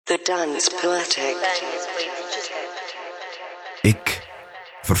The dance poetic. Ik,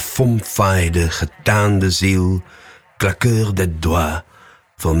 verfomfaaide, getaande ziel, claqueur des doigts,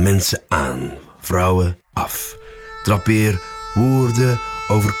 van mensen aan, vrouwen af. Trappeer woorden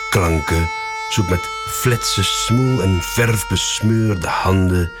over klanken, zoek met fletse smoel en verf besmeurde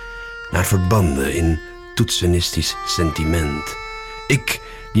handen naar verbanden in toetsenistisch sentiment. Ik,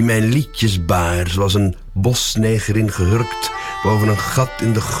 die mijn liedjes baar, zoals een bosnegerin gehurkt boven een gat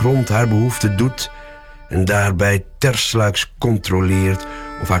in de grond haar behoefte doet en daarbij tersluiks controleert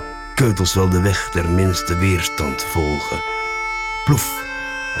of haar keutels wel de weg der minste weerstand volgen. Ploef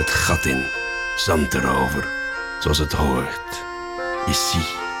het gat in, zand erover, zoals het hoort.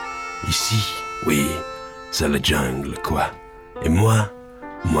 Ici, oui, c'est la jungle, quoi. Et moi,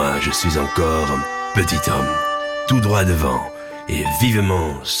 je suis encore un petit homme, tout droit devant et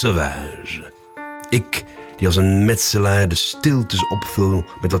vivement sauvage. Ik, die als een metselaar de stiltes opvul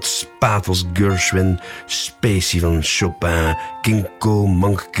met wat spatels Gershwin, Spacey van Chopin, Kinko,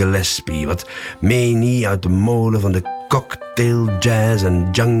 Monk Gillespie, wat menie uit de molen van de cocktail jazz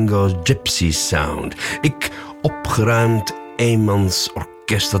en Django's gypsy sound. Ik, opgeruimd eenmans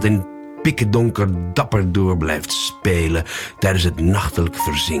orkest dat in pikkendonker dapper door blijft spelen tijdens het nachtelijk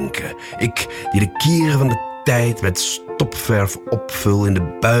verzinken. Ik, die de kieren van de tijd met stopverf opvul in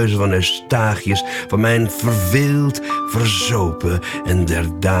de buizen van Eustachius van mijn verveeld, verzopen en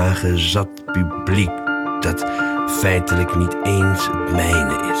der dagen zat publiek dat feitelijk niet eens het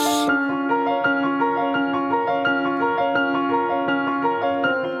mijne is.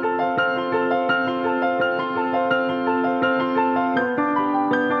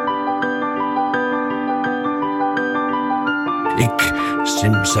 Ik,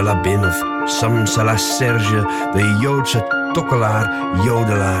 Simsalabim of Samsala Serge, de Joodse tokkelaar,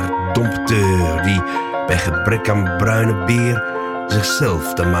 jodelaar, dompteur, die bij gebrek aan bruine beer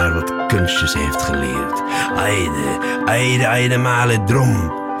zichzelf dan maar wat kunstjes heeft geleerd. Aide, male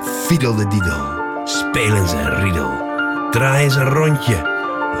drom, fiedelde diedel, spelen ze een riedel, draaien ze een rondje,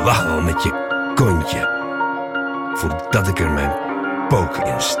 waggel met je kontje, voordat ik er mijn pook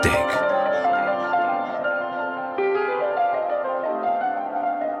in steek.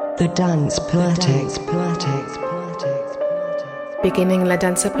 The dance poetic. Beginning La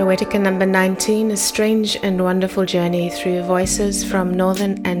Danza Poetica number 19, a strange and wonderful journey through voices from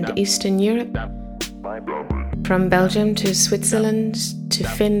Northern and Eastern Europe, from Belgium to Switzerland, to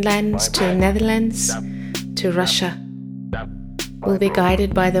Finland, to Netherlands, to Russia. We'll be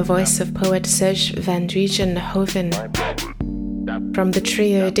guided by the voice of poet Serge van Duijn Hoven, from the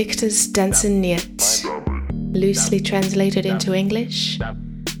trio Dichters Dansen Niet, loosely translated into English,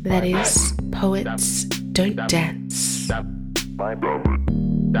 that is, poets don't dance.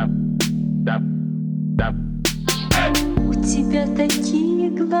 У тебя такие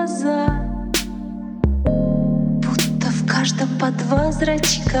глаза, будто в каждом по два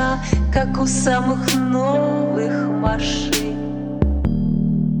зрачка, как у самых новых машин.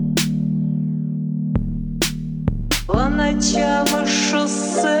 По ночам и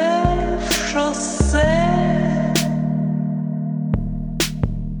шоссе в шоссе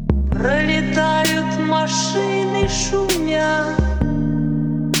пролетают машины шумя.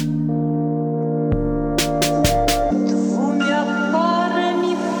 Двумя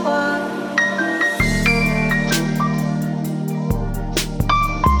парами фар.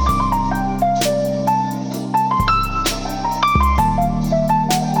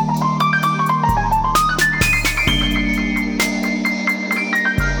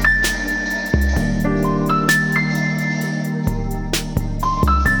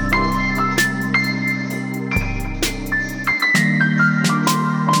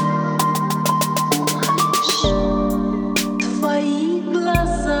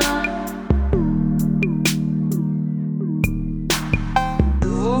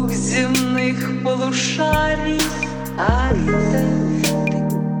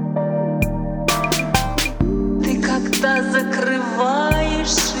 Ты когда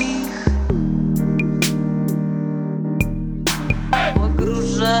закрываешь их,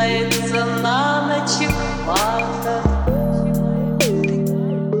 погружается на ночь экватор.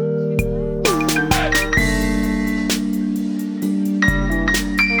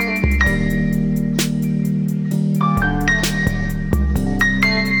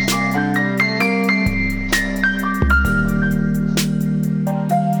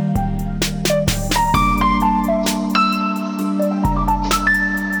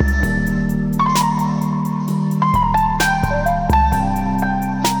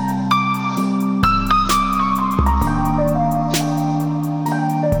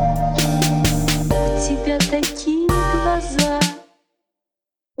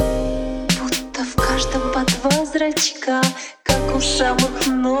 будто в каждом по два зрачка, как у самых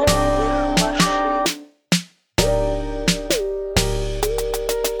новых машин.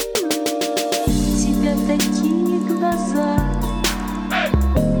 У тебя такие глаза,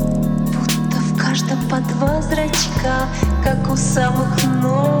 будто в каждом по два зрачка, как у самых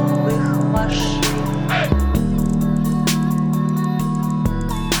новых машин.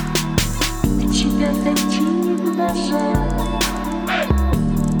 У тебя такие глаза,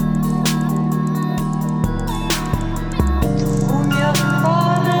 двумя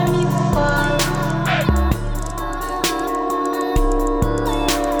парами фар.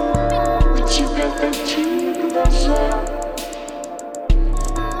 У тебя такие глаза.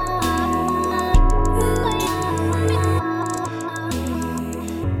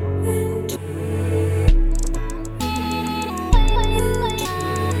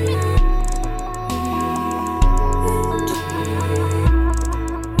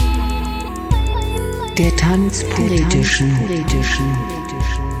 Der Tanzpolitischen.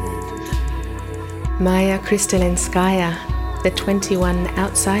 Maya Kristelenskaya, the 21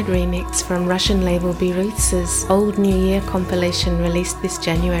 Outside remix from Russian label Beruth's Old New Year compilation released this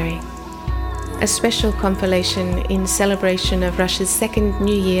January. A special compilation in celebration of Russia's second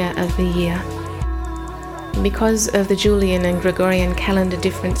New Year of the year. Because of the Julian and Gregorian calendar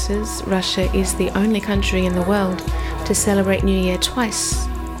differences, Russia is the only country in the world to celebrate New Year twice.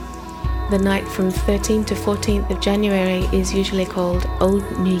 The night from 13th to 14th of January is usually called Old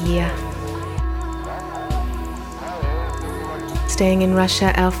New Year. Staying in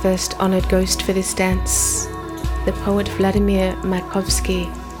Russia, our first honored ghost for this dance, the poet Vladimir Maiakovski.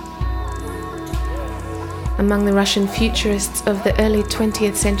 Among the Russian futurists of the early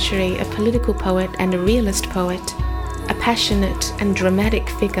 20th century, a political poet and a realist poet, a passionate and dramatic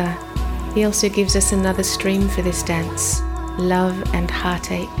figure, he also gives us another stream for this dance, love and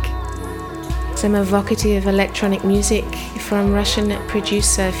heartache. Some evocative electronic music from Russian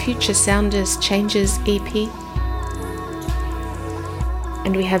producer Future Sounders Changes EP.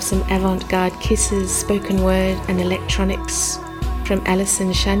 And we have some avant-garde kisses, spoken word and electronics from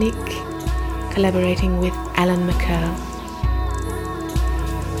Alison Shanik, collaborating with Alan McCurl.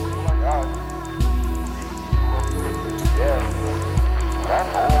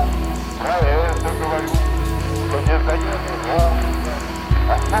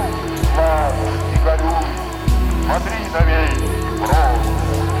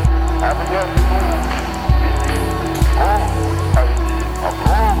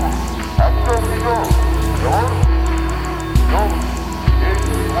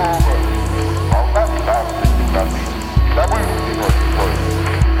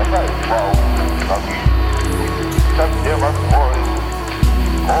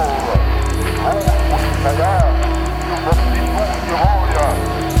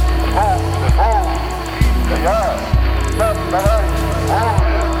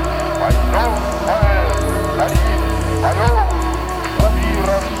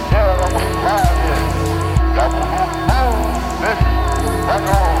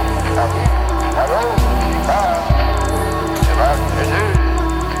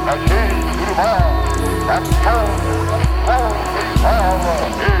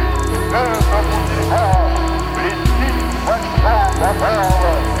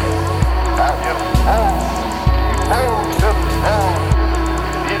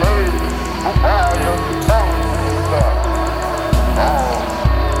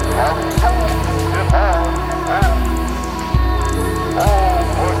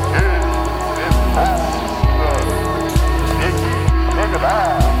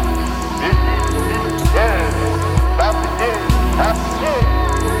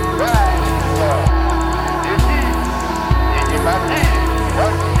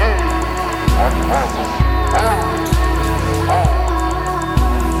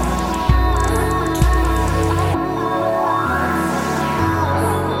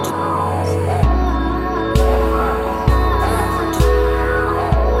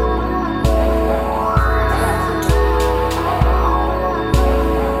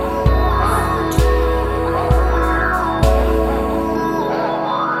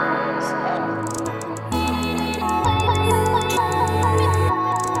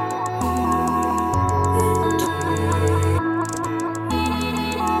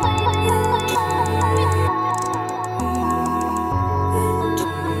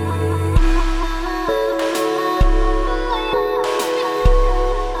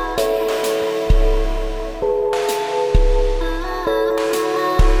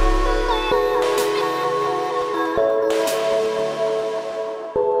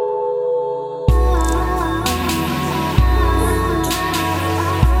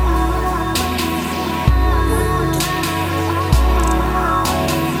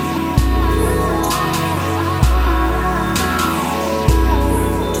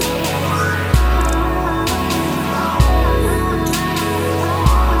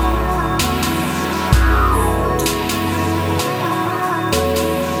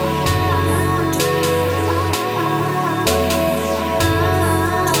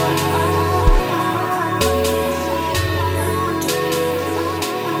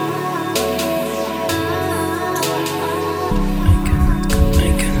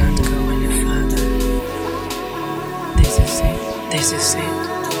 This is it. I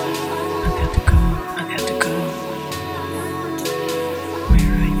got to go. I got to go.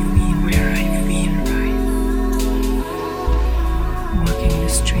 Where I feel right. Walking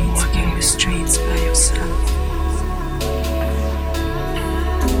the streets by yourself.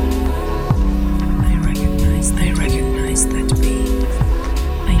 I recognize that beat.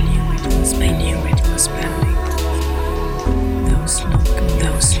 I knew it was pending. Those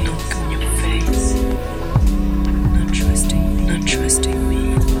look on your face. Not trusting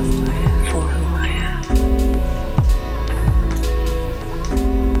me for who I am.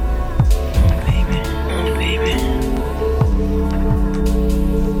 Oh baby.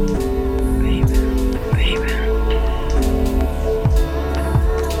 Baby.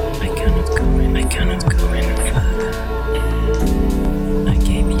 I cannot go any further. I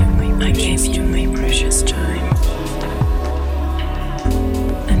gave you my precious time.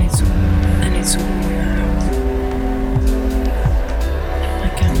 And it's over now. I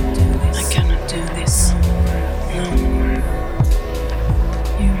cannot do this. No more.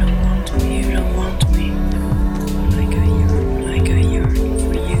 You don't want me. Like I yearn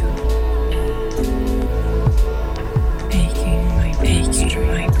for you. Aching my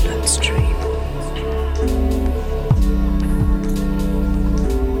bloodstream.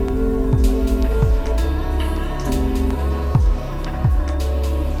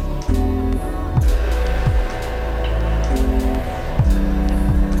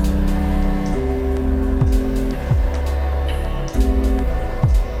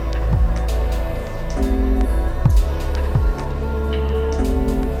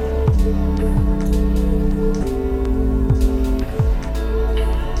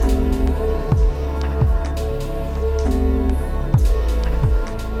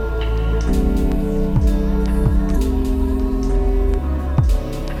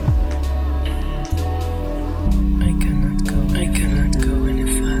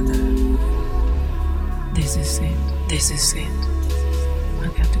 This is it. I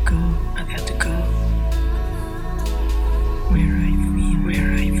got to go. Where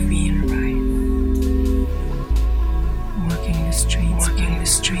I feel right. Walking the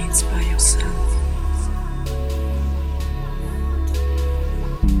streets by yourself.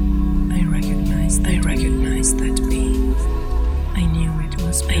 I recognize that beat. I knew it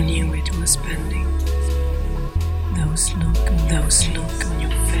was pending. Those look on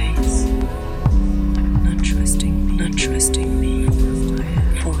your face. Not trusting me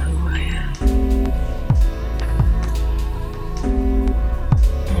for who I am.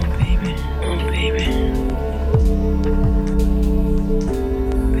 Oh baby.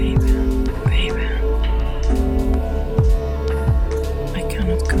 Baby. I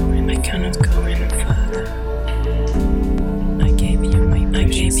cannot go any further. I gave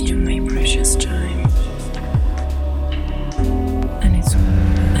you my precious time. And it's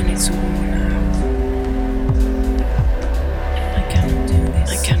over now. I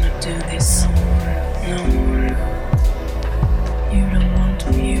cannot do this. No more. You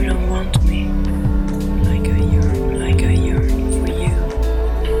don't want me. Like I yearn for you.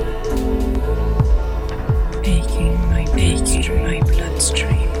 Aching my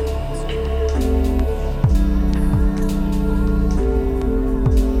bloodstream.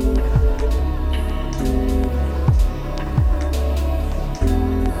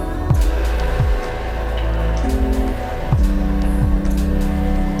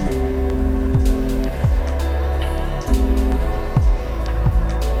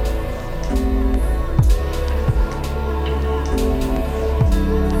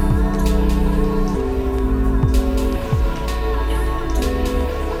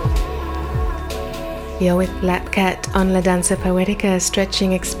 You're with LAPKAT on La Danza Poetica,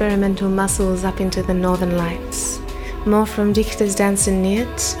 stretching experimental muscles up into the northern lights. More from Dichters Dansen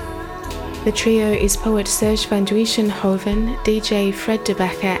Niet. The trio is poet Serge van Duijn Hoven, DJ Fred de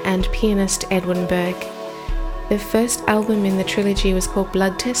Backer and pianist Edwin Berg. The first album in the trilogy was called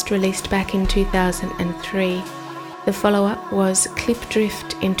Blood Test, released back in 2003. The follow-up was Clip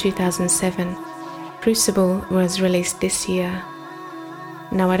Drift in 2007. Crucible was released this year.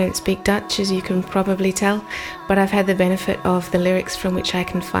 Now, I don't speak Dutch, as you can probably tell, but I've had the benefit of the lyrics from which I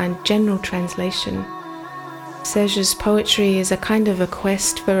can find general translation. Serge's poetry is a kind of a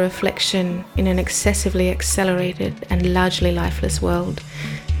quest for reflection in an excessively accelerated and largely lifeless world.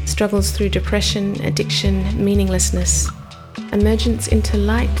 Struggles through depression, addiction, meaninglessness. Emergence into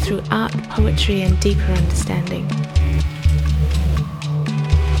light through art, poetry, and deeper understanding.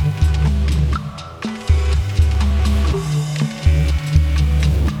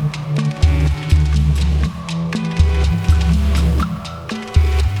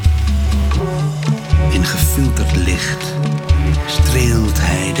 In gefilterd licht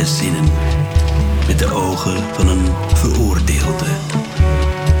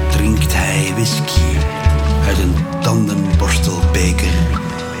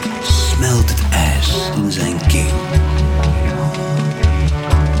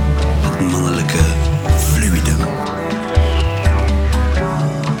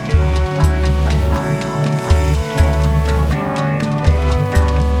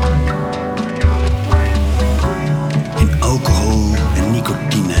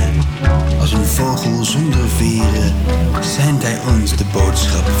De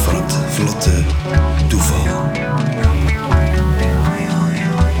boodschap van het vlotte toeval.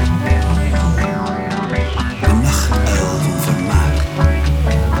 De nachtuil van vermaak.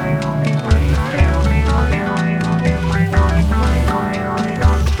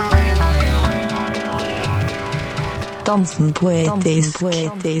 Dansen poetics.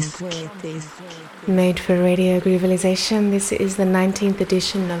 Made for radio Groovalization, this is the 19th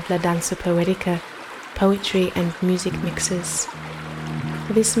edition of La Danza Poetica, poetry and music mixes.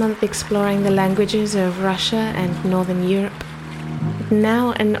 This month exploring the languages of Russia and Northern Europe.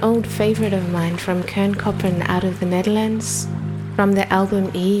 Now an old favorite of mine from Kern Koppen out of the Netherlands, from the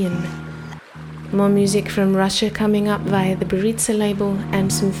album Ian. More music from Russia coming up via the Beritza label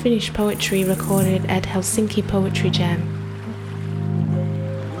and some Finnish poetry recorded at Helsinki Poetry Jam.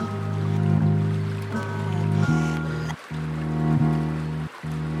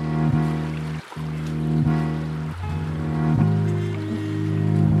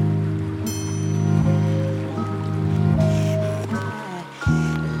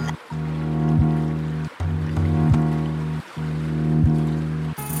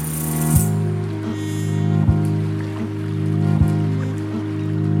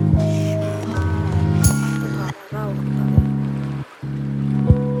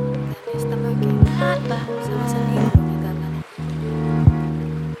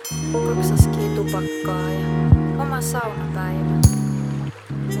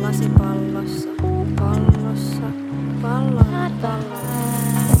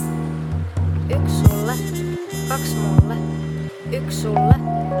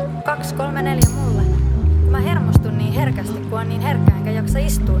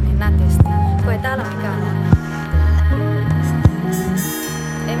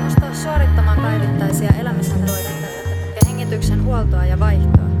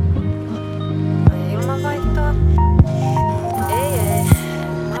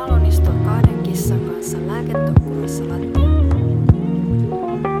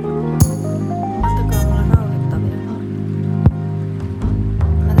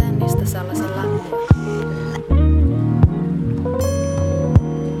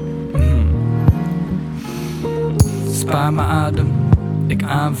 Spaar mijn adem, ik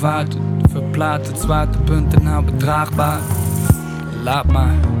aanvaard het. Verplaat het zwaartepunt en hou bedraagbaar. Laat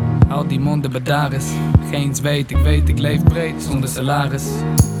maar, al die monden bedaris. Geen zweet, ik leef breed zonder salaris.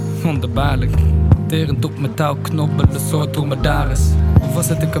 Wonderbaarlijk, terend op metaal knobbelen, soort dromedaris. Of was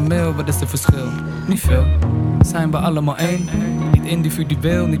het een kameel, wat is het verschil? Niet veel, zijn we allemaal één. Niet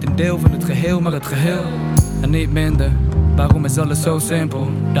individueel, niet een deel van het geheel, maar het geheel. En niet minder, waarom is alles zo simpel?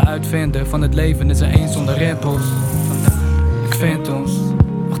 De uitvinder van het leven is er één zonder rimpels. Ik vind ons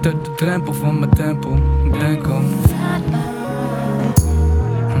achter de drempel van mijn tempel. Ik denk om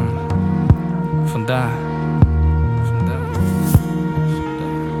vandaar.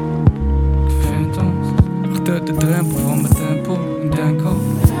 Ik vind ons achter de drempel van mijn tempel. Ik denk om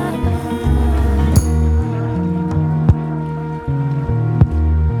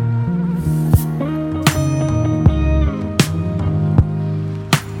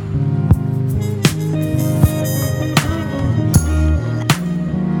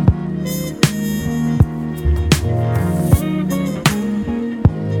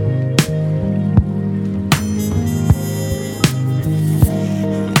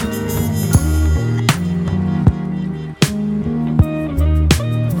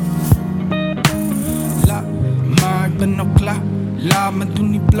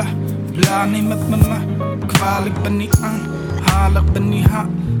neem met me mee, kwalijk ben niet aanhalig, ben niet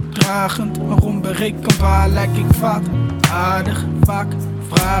haatdragend, maar onberekenbaar lijk ik vaat. Aardig, vaak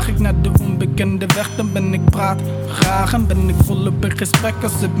vraag ik naar de onbekende weg, dan ben ik praat graag en ben ik volop in gesprek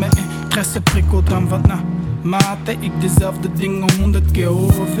als het mijn interesse prikkelt dan wat na. Mate ik dezelfde dingen 100 keer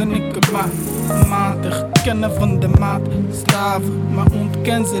hoor, vind ik het maar matig. Kennen van de maat, staven, maar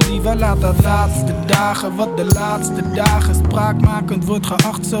ontken ze liever. Laat dat laatste dagen, wat de laatste dagen spraakmakend wordt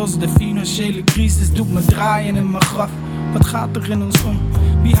geacht. Zoals de financiële crisis doet me draaien in mijn graf. Wat gaat er in ons om?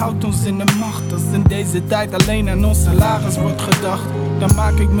 Wie houdt ons in de macht? Als in deze tijd alleen aan ons salaris wordt gedacht, dan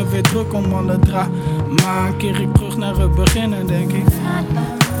maak ik me weer druk om alle dra. Maar een keer ik terug naar het begin en denk ik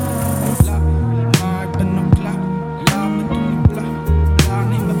maar ik ben nog klaar. Laat me doen niet bla. Laat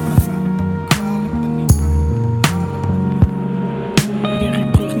niet met me gaan. Kwalijk ben niet aan. Een keer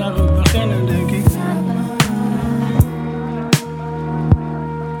ik terug naar het begin en denk ik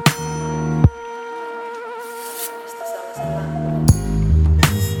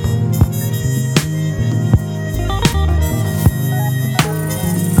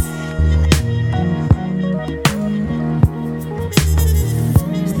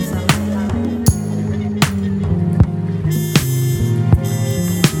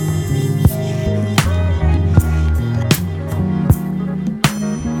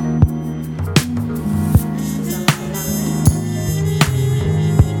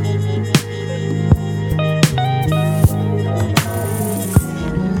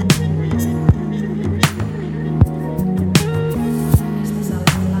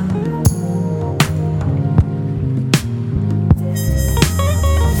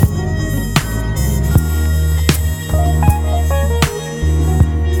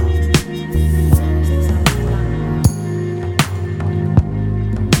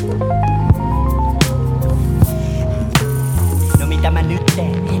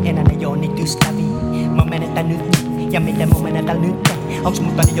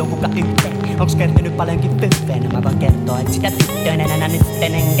jo kuka yhteen. Onks kertynyt paljonkin pyffeen? Mä voin kertoa, et sitä tyttöön enää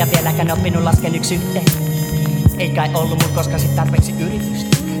nytten. Enkä vieläkään oppinut lasken yksi yhteen. Ei kai ollut mul koskaan sit tarpeeksi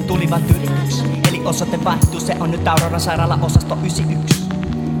yritystä. Tuli vaan yrityks, eli osoite vaihtuu. Se on nyt Auroran sairaala osasto 91.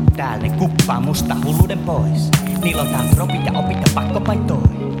 Täällä ne kuppaa musta hulluuden pois. Niillä on täällä dropit ja opit ja pakkopaitoi.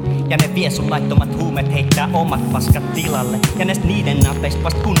 Ja ne vie sun laittomat huumet, heittää omat paskat tilalle. Ja näistä niiden napeista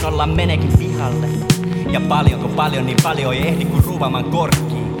vast kunnolla meneekin pihalle. Ja paljonko paljon, niin paljon ei ehdi kuin ruuvaman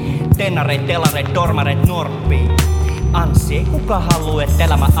korkkiin. Tennareit, telareit, dormareit, norppii. Anssi, ei kuka haluu, että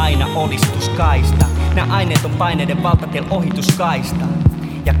elämä aina olistuskaista. Nää aineet on paineiden valtatel ohituskaista.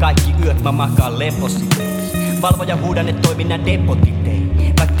 Ja kaikki yöt mä makaan lepositeis. Valvoja huudan, et toimi nää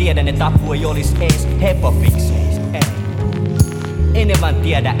depotitei. Mä tiedän, et apu ei olis ees hepofikseis. En vaan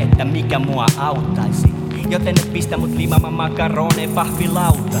tiedä, että mikä mua auttaisi. Joten et pistä mut limaman makaroneen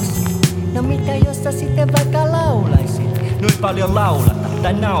pahvilautasi. No mitä jos sä sitten vaikka laulaisit? Noin paljon laulata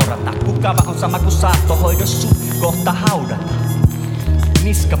tai naurata. Kukava on sama kuin saattohoidos sut kohta haudata.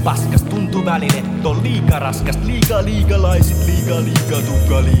 Niska paskas, tuntuu väliletto, liika raskas. Liigalaisit, liiga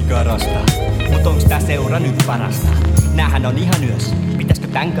tukka, liika rasta. Mut onks tää seura nyt parasta? Näähän on ihan yös, pitäiskö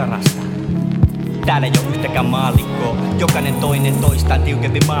tän karasta? Täällä ei oo yhtäkään maallikkoa, jokainen toinen toistaan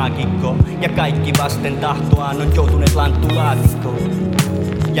tiukempi maagikko. Ja kaikki vasten tahtoaan on joutuneet lanttulaatikkoon.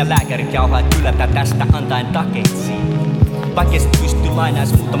 Ja lääkärit jauhaa, et yllätä tästä antaen takeisiin. Vaikka sit pysty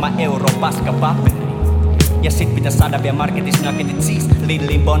lainais muutama euro paskapaperi. Ja sit pitäis saada vielä marketis naketit siis.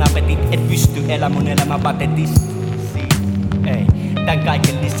 Lillin bon appetit, et pysty elää mun elämän patetista. Ei, tän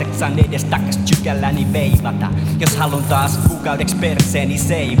kaiken lisäks saan edes takas tykälläni veivata. Jos halun taas kuukaudeks perseeni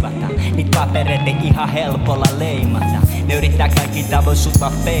seivata. Niit papereet ei ihan helpolla leimata. Ne yrittää kaikki tavoin sut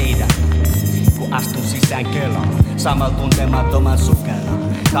vaan feidata. Kun astun sisään kelaan, samalla tuntemattoman sukellaan.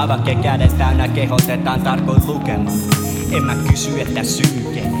 Kavake kädet täynnä kehotetaan tarkoin lukemaan. En mä kysy, että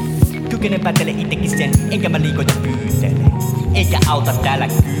syykene. Kykene päätele itekin sen, enkä mä liikoja pyytele. Eikä auta täällä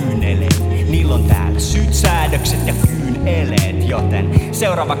kyynele. Niillä on täällä syyt, säädökset ja kyyneleet. Joten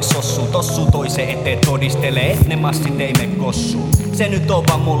seuraavaks tossuu toisen eteen todistelee, et ne massit ei me kossuu. Se nyt on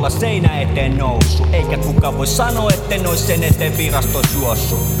vaan mulla seinä eteen noussut. Eikä kuka voi sanoa, etten ois sen eteen viraston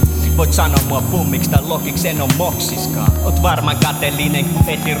juossu. Voit sanoa mua pummiks tai lokiks, en oo moksiskaan. Oot varmaan kateellinen kun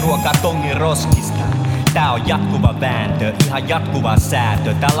etin ruokaa tongin roskista. Tää on jatkuva vääntö, ihan jatkuva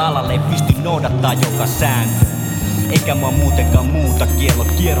säätö. Täällä alalla ei pysty noudattaa joka sääntö. Eikä mua muutenkaan muuta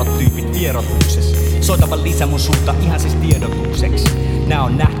kierrot tyypit vierotukses. Soita vaan lisää mun suuta ihan siis tiedotukseks. Nää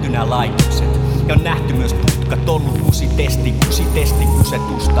on nähty nää laitokset. Ja on nähty myös putka tollu kusitesti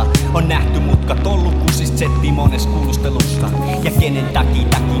kusetusta. On nähty mutka tollu kusist setti mones kuulustelusta. Ja kenen takin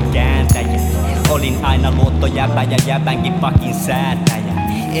kääntäjä. Olin aina luottojäpä ja jäpänkin pakin säätäjä.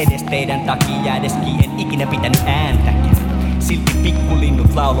 Edes teidän takia jäädeskin en ikinä pitänyt ääntäkään. Silti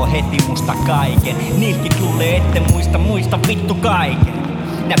pikkulinnut laulo heti musta kaiken. Niilkin tulee ette muista vittu kaiken.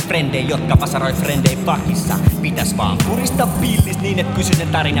 Nää frendei, jotka vasaroi frendei pakissa. Pitäis vaan purista pillis niin et pysy ne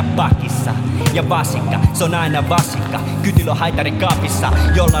tarina pakissa. Ja vasikka, se on aina vasikka. Kytilö haitari kaapissa,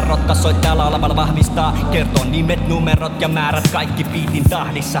 jolla rotta soittaa laulamalla vahvistaa. Kertoo nimet, numerot ja määrät kaikki biitin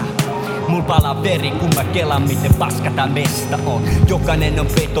tahdissa. Mul palaa veri kun mä kelaan miten paska tää mesta on. Jokainen on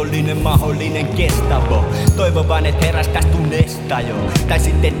petollinen, mahdollinen, kestavo. Toivon vaan et heräs tästä unesta jo. Tai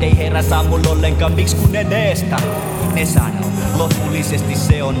sitten ei heräs aamulla ollenkaan miksi kun ne neesta. Ne sanoo, lopullisesti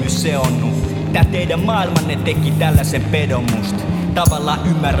se on nyt seonnut. Tää teidän maailmanne teki tällaisen pedon musta. Tavallaan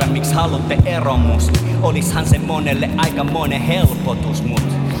ymmärrän miksi haluatte eron musta. Olishan se monelle aika monen helpotus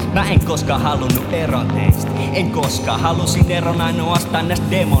mut mä en koskaan halunnut eron teistä. En koskaan, halusin eron ainoastaan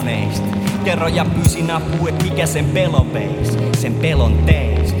näistä demoneista. Kerro ja pyysin apua, et mikä sen pelon veis. Sen pelon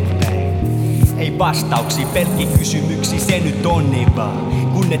teistä. Ei vastauksia, pelkki kysymyksiä, se nyt on niin vaan.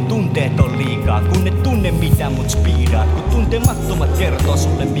 Kun ne tunteet on liikaa, kun ne tunne mitä mut spiidaa. Kun tuntemattomat kertoo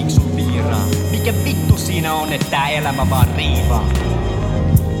sulle miksi sun viiraa. Mikä vittu siinä on, että tää elämä vaan riivaa.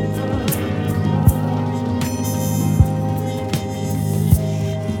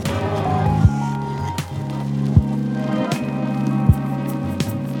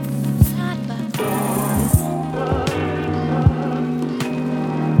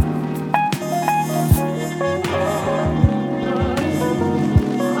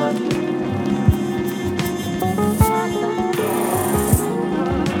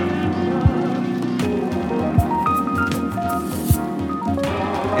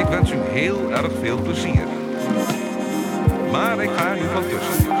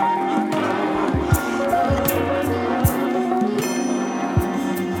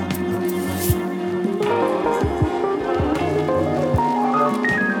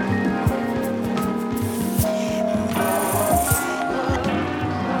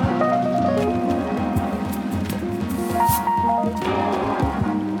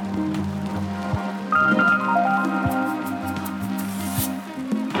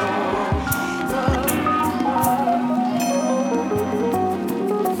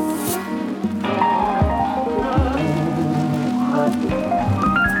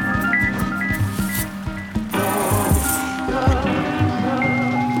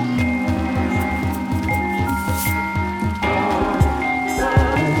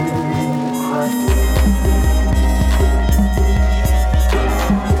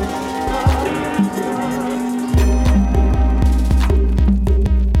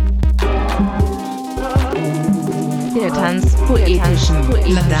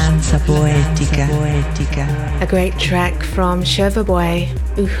 La danza poetica. A great track from Shervoboy,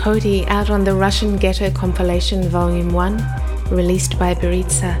 Ukhodi, out on the Russian Ghetto compilation Volume 1, released by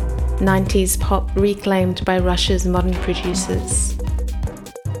Beritsa, 90s pop reclaimed by Russia's modern producers.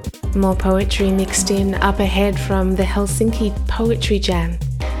 More poetry mixed in, Up Ahead from the Helsinki Poetry Jam.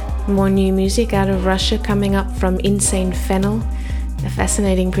 More new music out of Russia coming up from Insane Fennel, a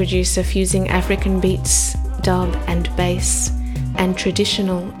fascinating producer fusing African beats, dub and bass, and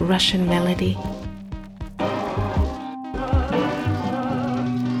traditional Russian melody.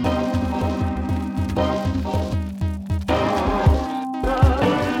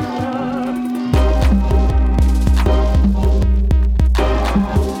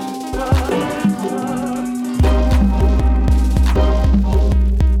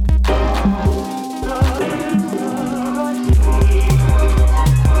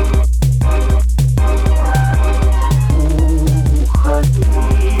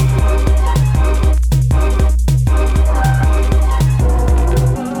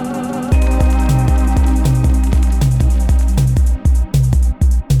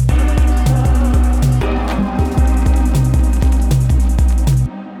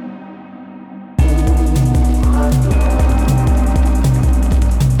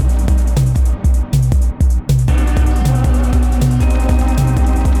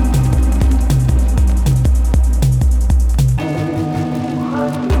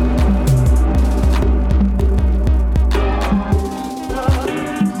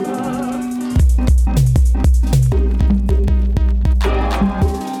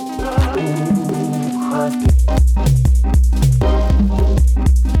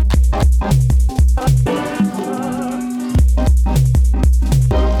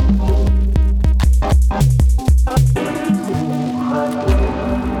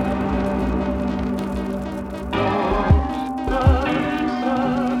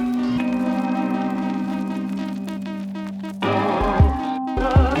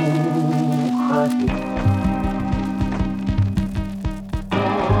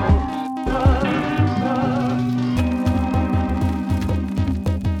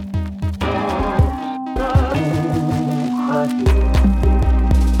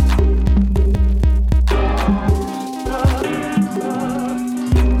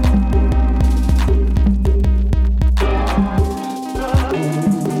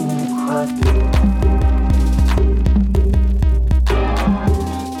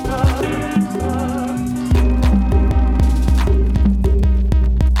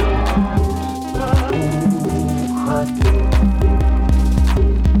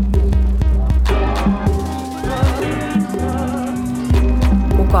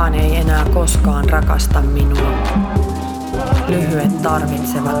 Kukaan ei enää koskaan rakasta minua. Lyhyet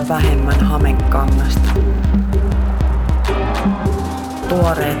tarvitsevat vähemmän hamekangasta.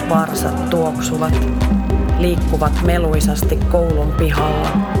 Tuoreet varsat tuoksuvat, liikkuvat meluisasti koulun pihalla.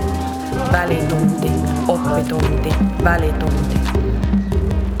 Välitunti, oppitunti, välitunti.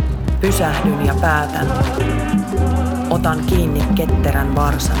 Pysähdyn ja päätän. Otan kiinni ketterän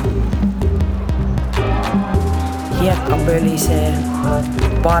varsan. Hiekka pölisee,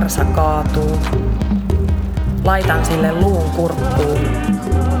 varsa kaatuu. Laitan sille luun kurkkuun,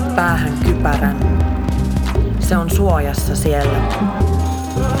 päähän kypärän. Se on suojassa siellä.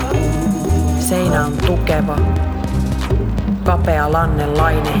 Seinä on tukeva, kapea lanne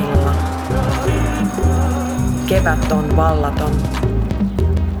lainehilla. Kevät on vallaton,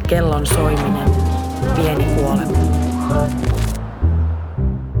 kellon soiminen, pieni kuolema.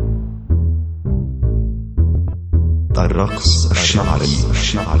 الرقص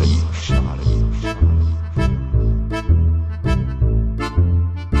الشعري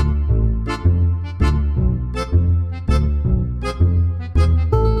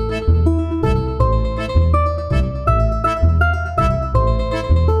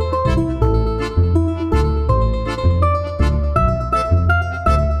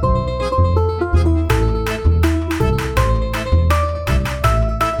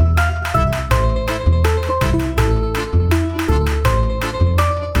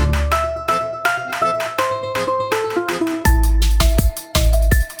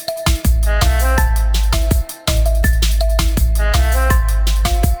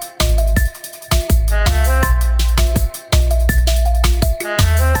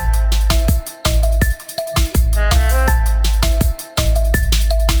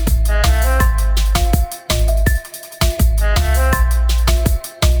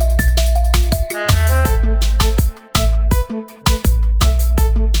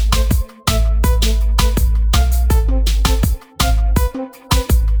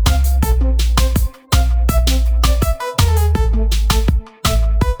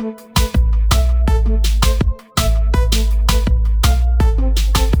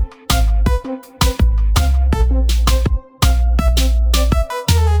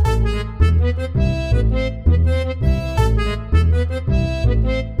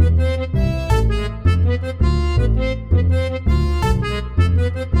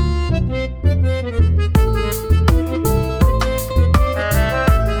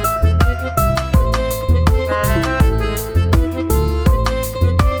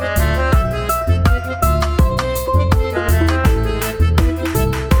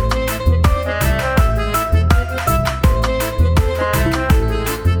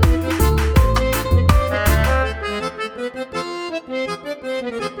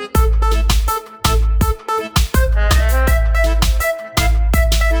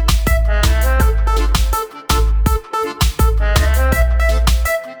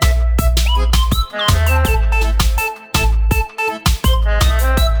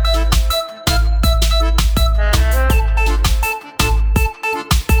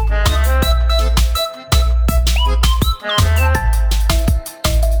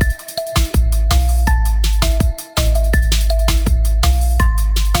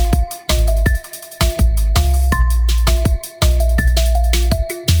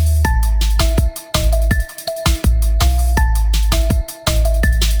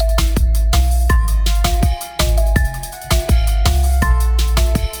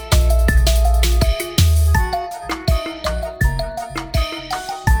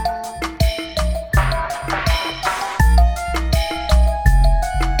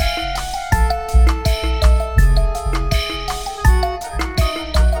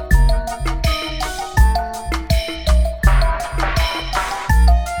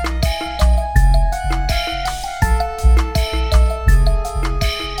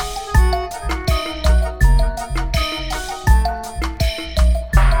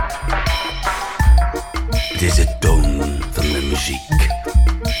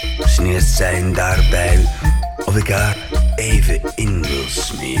zijn daarbij of ik haar even in wil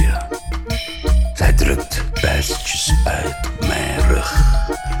smeren. Zij drukt puistjes uit mijn rug.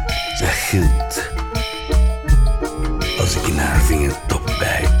 Zij gilt als ik in haar vingertop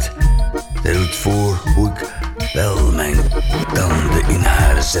bijt. Zij doet voor hoe ik wel mijn tanden in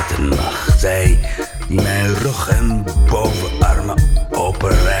haar zetten mag. Zij die mijn rug en bovenarmen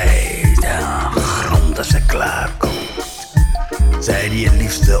openrijdt en grond als zij klaarkomt. Zij die het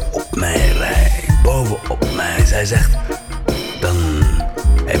liefste op mij rijdt, bovenop mij. Zij zegt, dan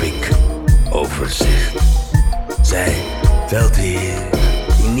heb ik overzicht. Zij, veldheer,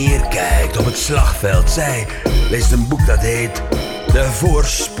 die neerkijkt op het slagveld. Zij leest een boek dat heet De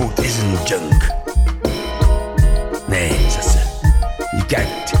voorspoed is een junk. Nee, zegt ze, je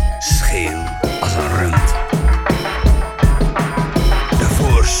kijkt scheel als een rund. De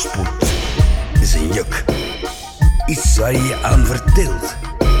voorspoed is een juk. Iets waar je je aan verteelt.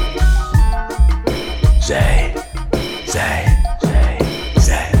 Zij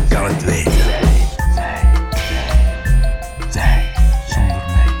kan het weten. Zij, zonder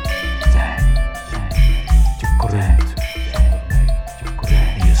mij. Zij, je correct. Je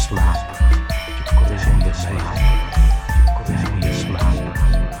correct in je slaap. Je correct in je slaap. Je correct in je slaap.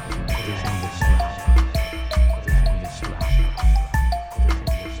 Je correct in je slaap. Je correct in je slaap.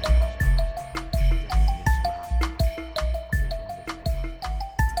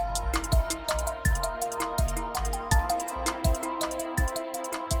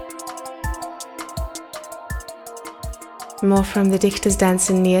 More from the Dichters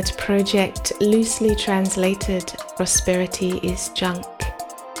Dansen Niet project, loosely translated, prosperity is junk.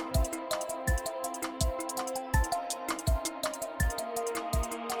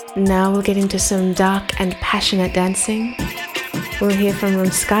 Now we'll get into some dark and passionate dancing. We'll hear from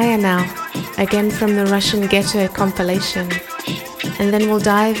Rumskaya now, again from the Russian Ghetto compilation. And then we'll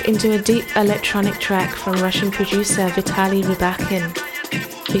dive into a deep electronic track from Russian producer Vitaly Rybakin,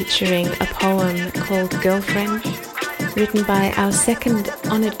 featuring a poem called Girlfriend, written by our second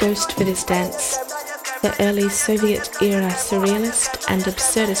honored ghost for this dance, the early Soviet-era surrealist and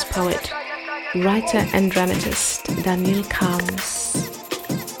absurdist poet, writer and dramatist Daniil Kharms.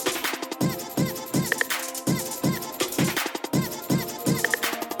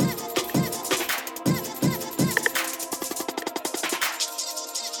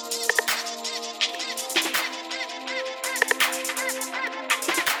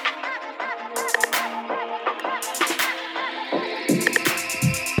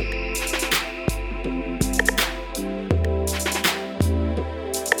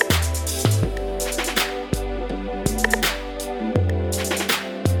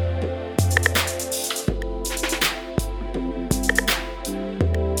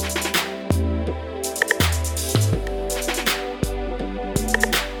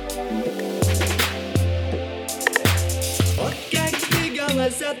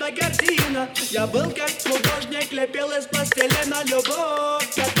 Эта картина. Я был как художник, лепил из пластилина любовь,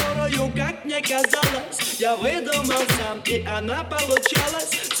 которую, как мне казалось, я выдумал сам, и она получалась.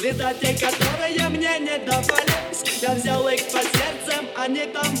 Цвета те, которые мне не давались, я взял их по сердцам, они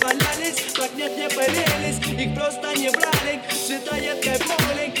там валялись, как нет, не пылились, их просто не брали. Цвета едкой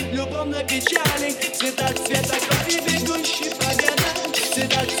боли, любовной печали, цвета цвета крови, бегущий по венам,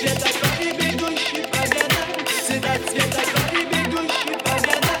 цвета цвета крови, бегущий по венам, цвета цвета крови, бегущий по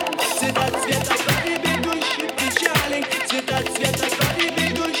венам, цвета цвета крови, бегущий печали, цвета цвета крови,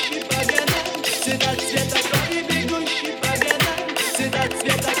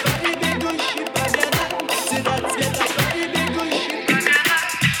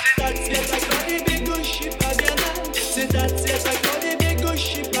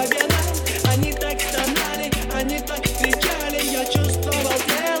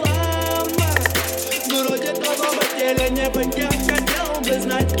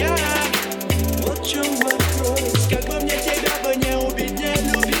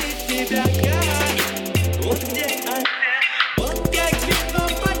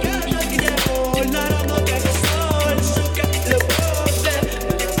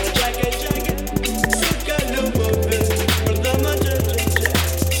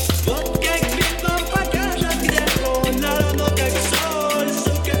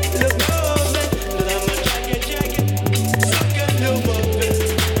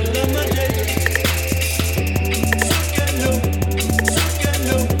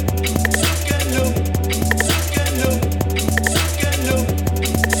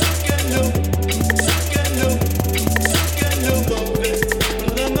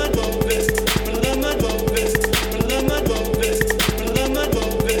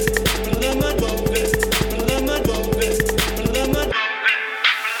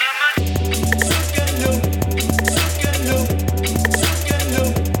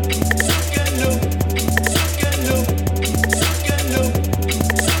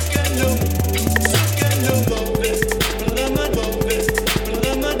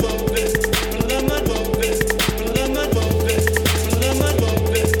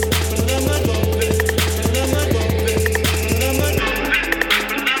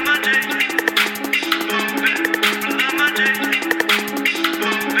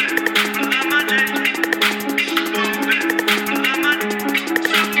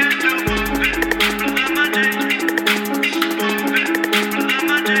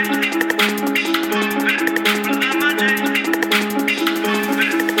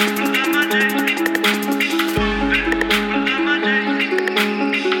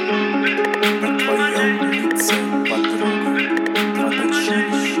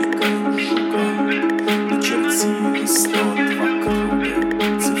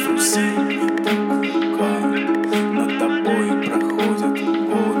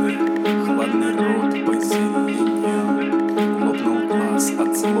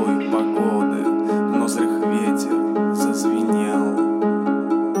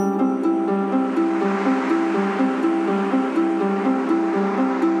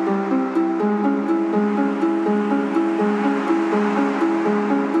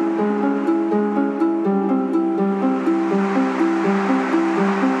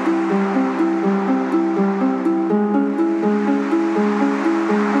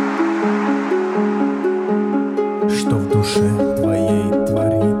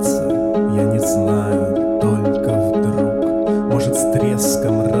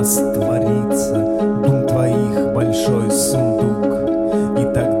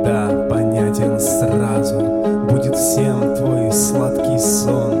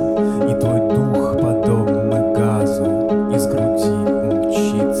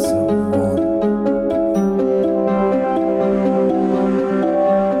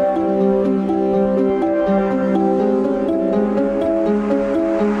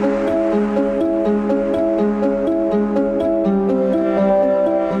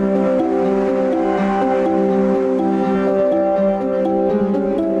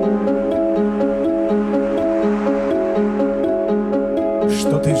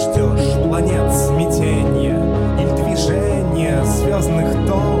 что ты ждешь планет смятения или движения звездных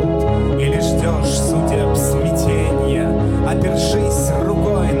толп, или ждешь судеб смятения, опершись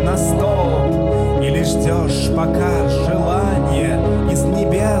рукой на столб, или ждешь, пока желание из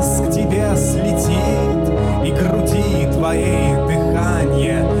небес к тебе слетит и груди твоей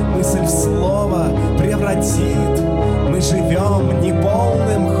дыхание мысль в слово превратит. Мы живем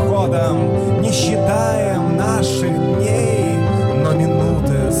неполным ходом, не считаем наших дней, но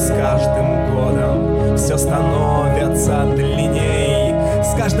минуты с каждым годом все становятся длинней.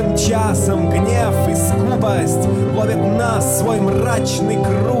 С каждым часом гнев и скупость ловят нас в свой мрачный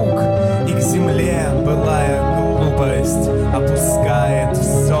круг, и к земле былая глупость опускает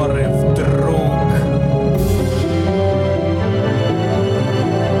взоры вдруг.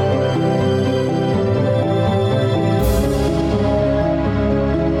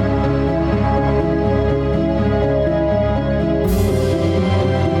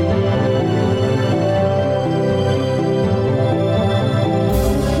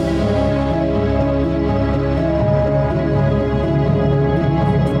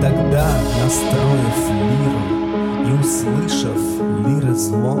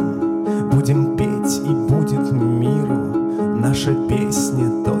 Будем петь, и будет миру наша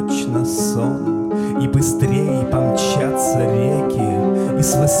песня точно сон, и быстрей помчатся реки, и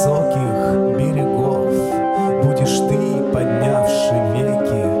с высоких берегов будешь ты, поднявший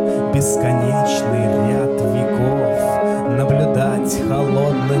веки, бесконечный ряд веков, наблюдать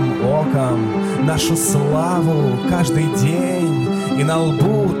холодным оком нашу славу каждый день, и на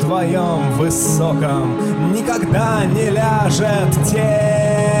лбу твоем высоком никогда не ляжет тень.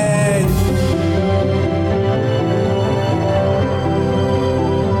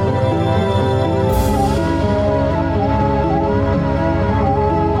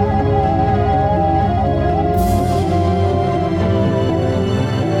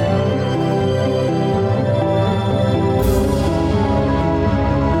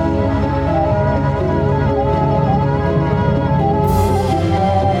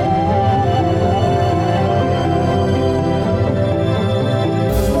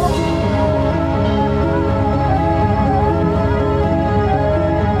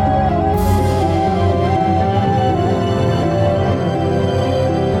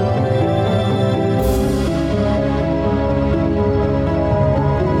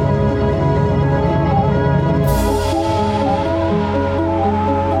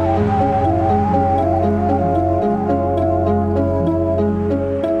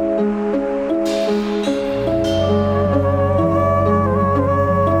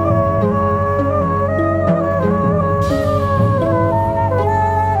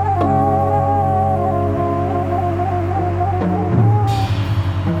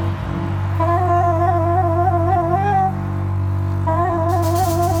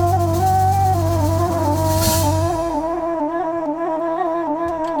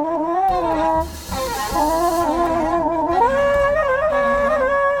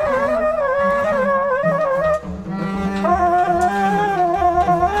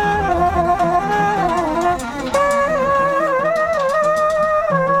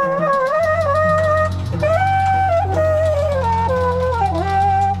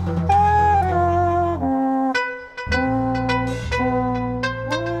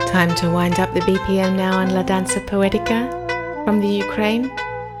 Time to wind up the BPM now on La Danza Poetica from the Ukraine.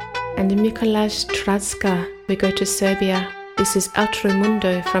 And in Mikołaj Trzaska we go to Serbia. This is Outro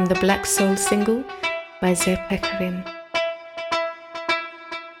Mundo from the Black Soul single by Zepekarin.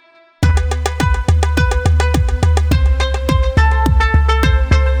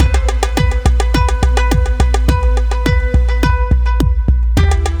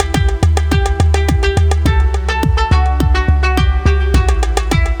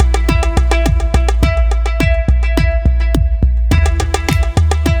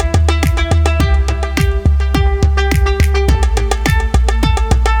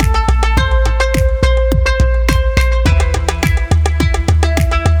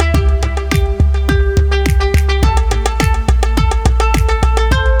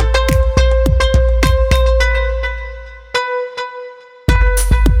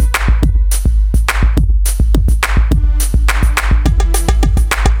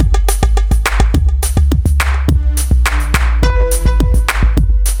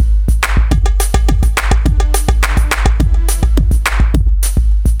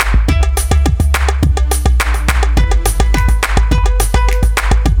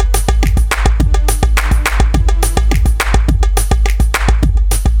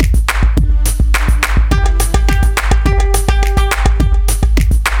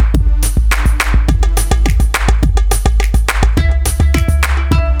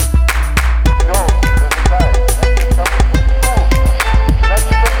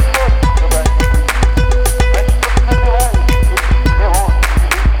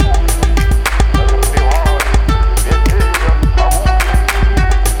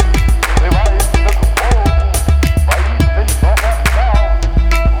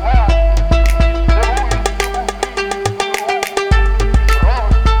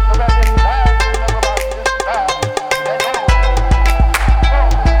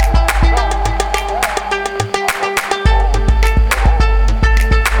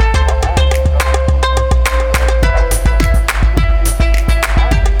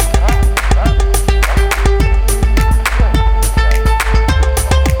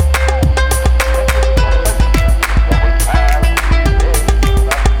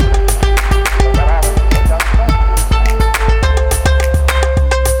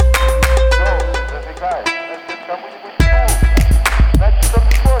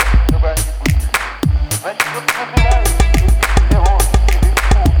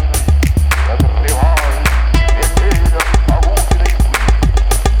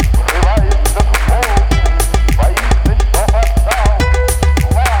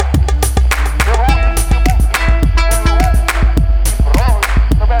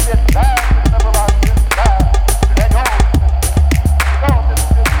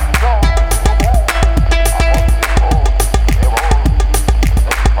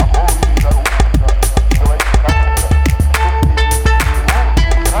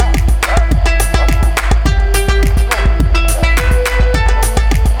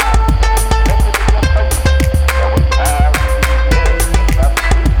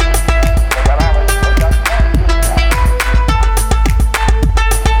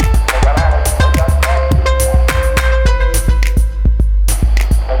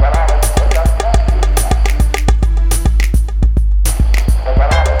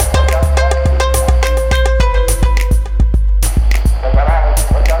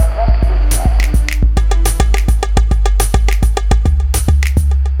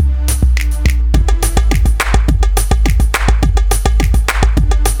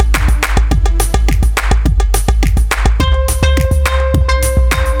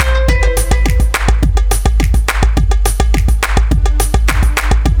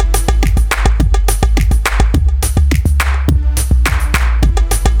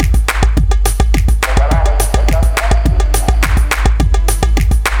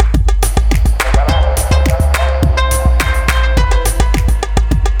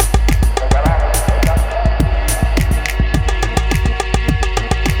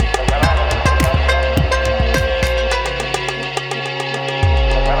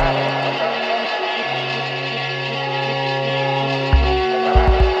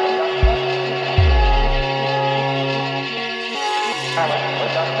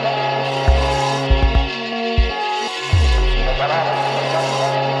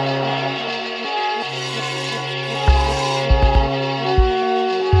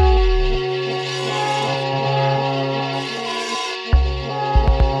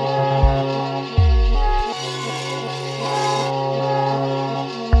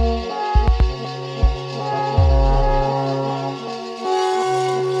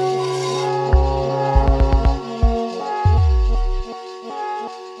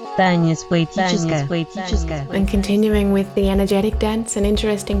 And continuing with the energetic dance, an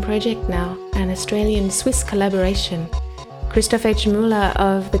interesting project now, an Australian-Swiss collaboration. Christoph H. Müller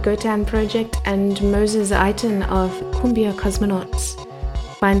of the Gotan Project and Moses Eiten of Cumbia Cosmonauts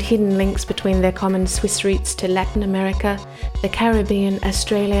find hidden links between their common Swiss roots to Latin America, the Caribbean,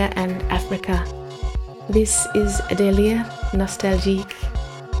 Australia and Africa. This is Délire Nostalgique.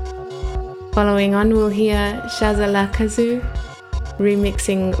 Following on, we'll hear Shazala Kazoo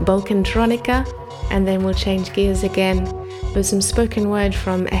remixing Balkantronica, and then we'll change gears again with some spoken word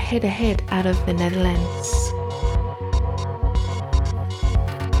from Aheadahead out of the Netherlands.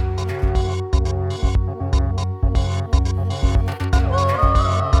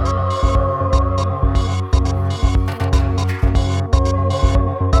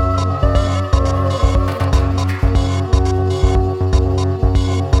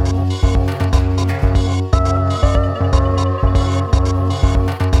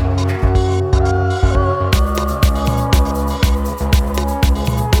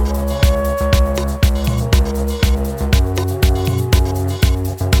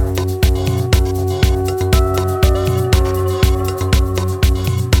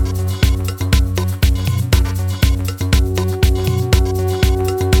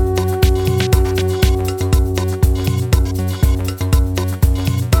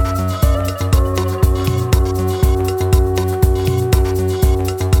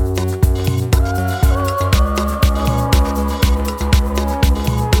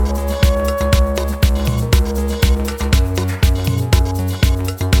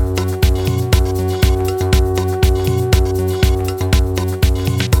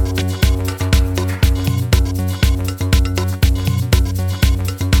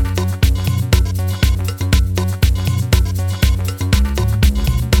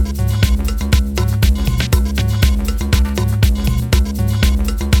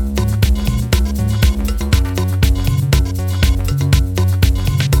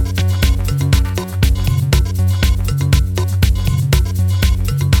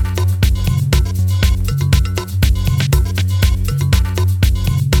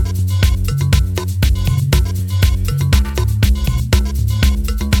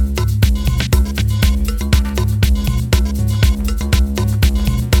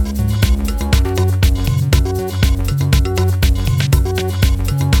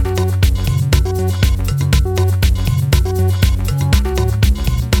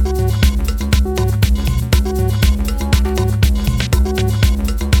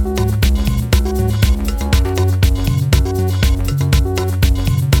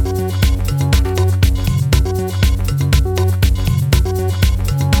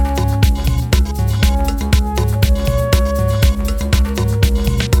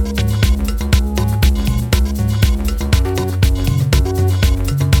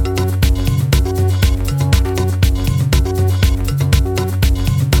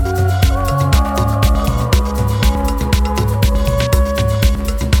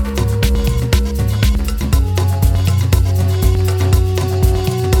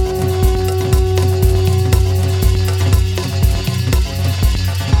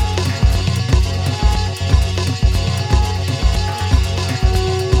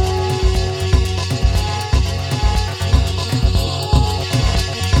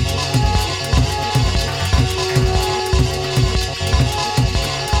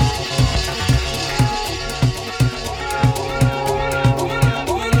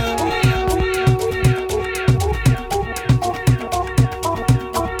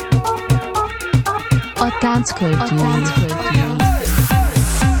 Dance Creative.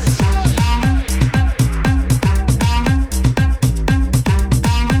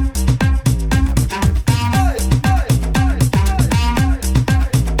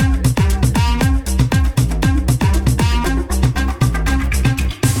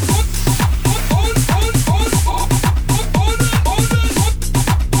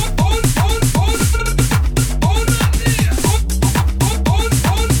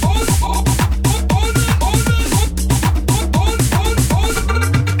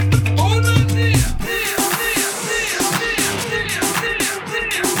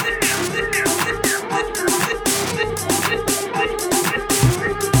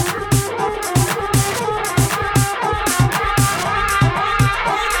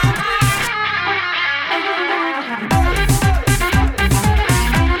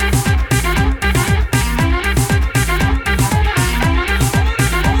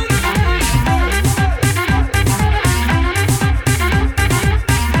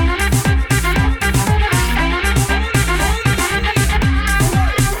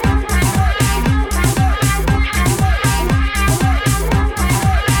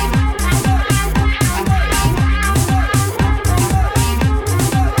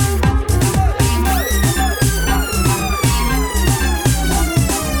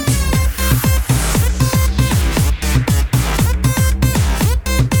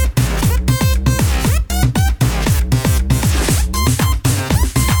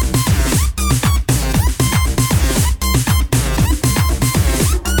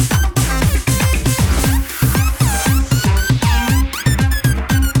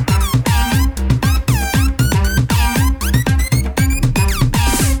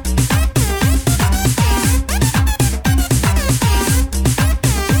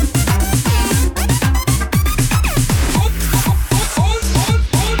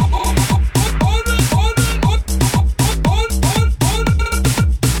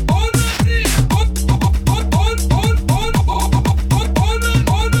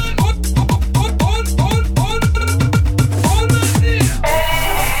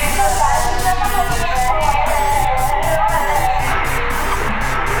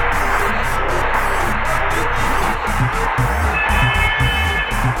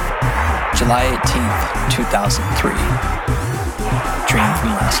 2003. Dream from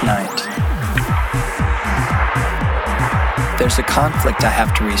last night. There's a conflict I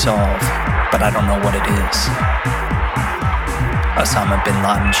have to resolve, but I don't know what it is. Osama bin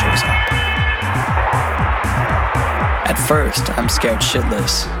Laden shows up. At first, I'm scared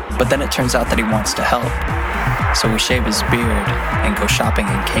shitless, but then it turns out that he wants to help. So we shave his beard and go shopping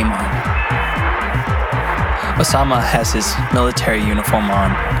in Kmart. Osama has his military uniform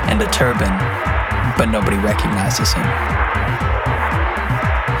on and a turban, but nobody recognizes him.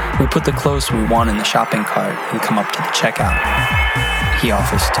 We put the clothes we want in the shopping cart and come up to the checkout. He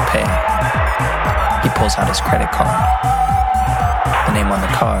offers to pay. He pulls out his credit card. The name on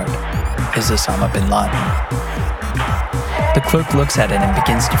the card is Osama bin Laden. The clerk looks at it and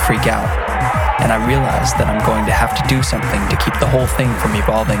begins to freak out, and I realize that I'm going to have to do something to keep the whole thing from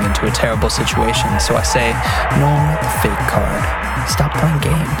evolving into a terrible situation, so I say, "No, not the fake card. Stop playing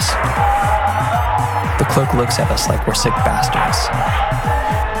games." The clerk looks at us like we're sick bastards.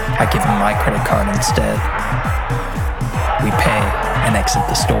 I give him my credit card instead. We pay and exit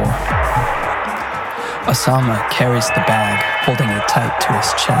the store. Osama carries the bag, holding it tight to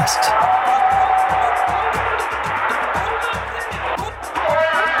his chest.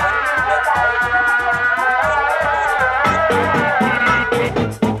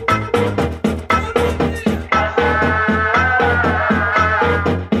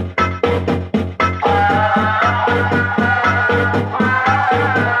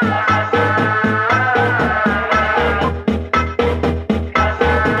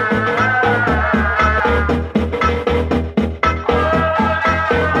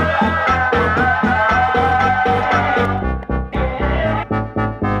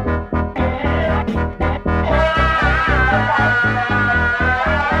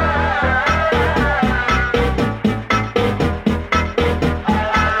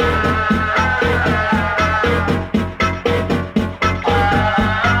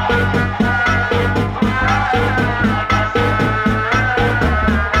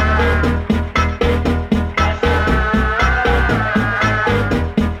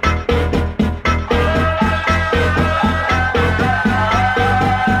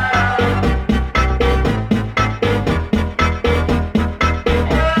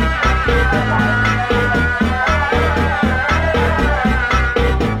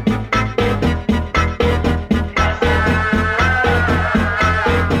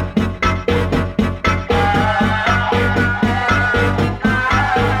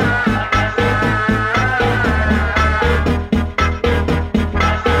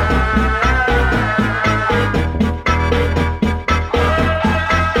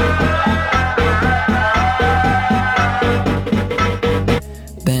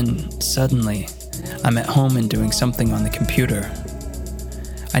 Suddenly, I'm at home and doing something on the computer.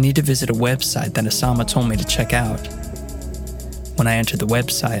 I need to visit a website that Osama told me to check out. When I enter the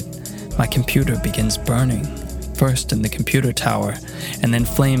website, my computer begins burning, first in the computer tower, and then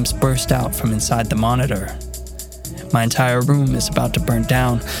flames burst out from inside the monitor. My entire room is about to burn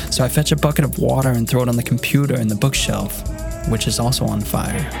down, so I fetch a bucket of water and throw it on the computer and the bookshelf, which is also on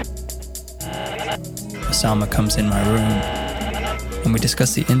fire. Osama comes in my room, and we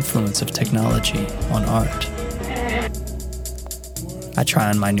discuss the influence of technology on art. I try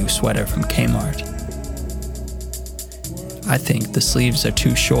on my new sweater from Kmart. I think the sleeves are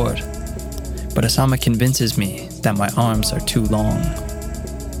too short, but Osama convinces me that my arms are too long.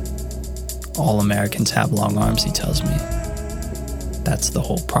 All Americans have long arms, he tells me. That's the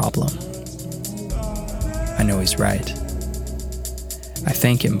whole problem. I know he's right. I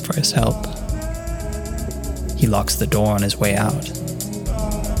thank him for his help. He locks the door on his way out.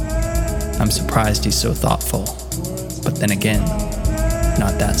 I'm surprised he's so thoughtful, but then again,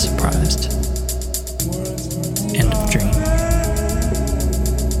 not that surprised. End of dream.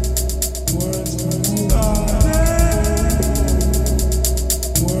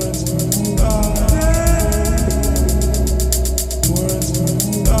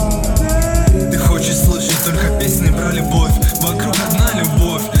 Ты хочешь слышать только песни про любовь. Вокруг одна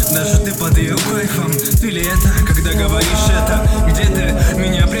любовь, даже ты под ее кайфом. Ты ли это, когда говоришь это? Где ты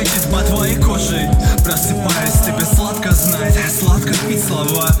меня прячешь под твоей кожей? Просыпаясь, тебе сладко знать, сладко пить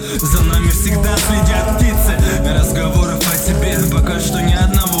слова. За нами всегда следят птицы. Разговоров о тебе пока что ни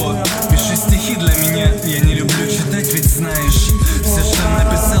одного. Пиши стихи для меня, я не люблю читать, ведь знаешь, все, что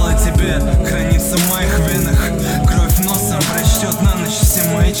написала тебе, хранится в моих венах. Кровь носом прочтет на ночь все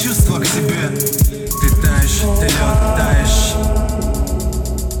мои чувства к тебе. Ты таешь, ты лед таешь.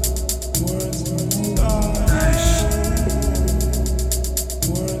 Таешь.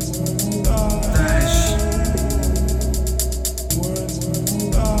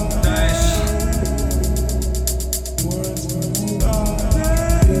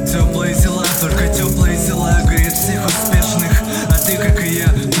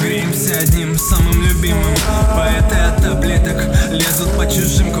 неумолимым. Поэты от таблеток лезут по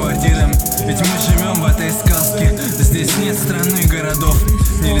чужим квартирам. Ведь мы живем в этой сказке. Здесь нет стран и городов.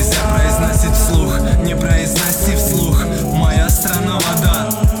 Нельзя произносить вслух, не произноси вслух. Моя страна вода.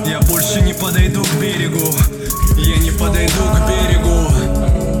 Я больше не подойду к берегу. Я не подойду к берегу.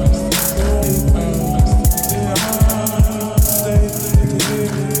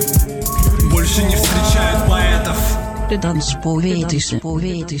 Больше не встречают поэтов. De dans poëtische.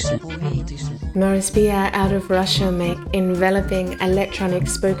 Maurice Bia out of Russia make enveloping electronic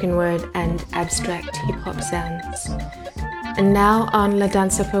spoken word and abstract hip-hop sounds. And now on La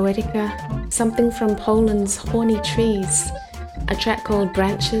Danza Poetica, something from Poland's Horny Trees, a track called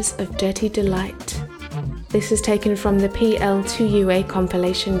Branches of Dirty Delight. This is taken from the PL2UA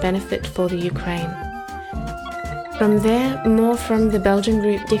compilation Benefit for the Ukraine. From there, more from the Belgian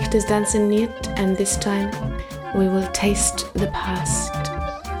group Dichters Dansen Niet, and this time we will taste the past.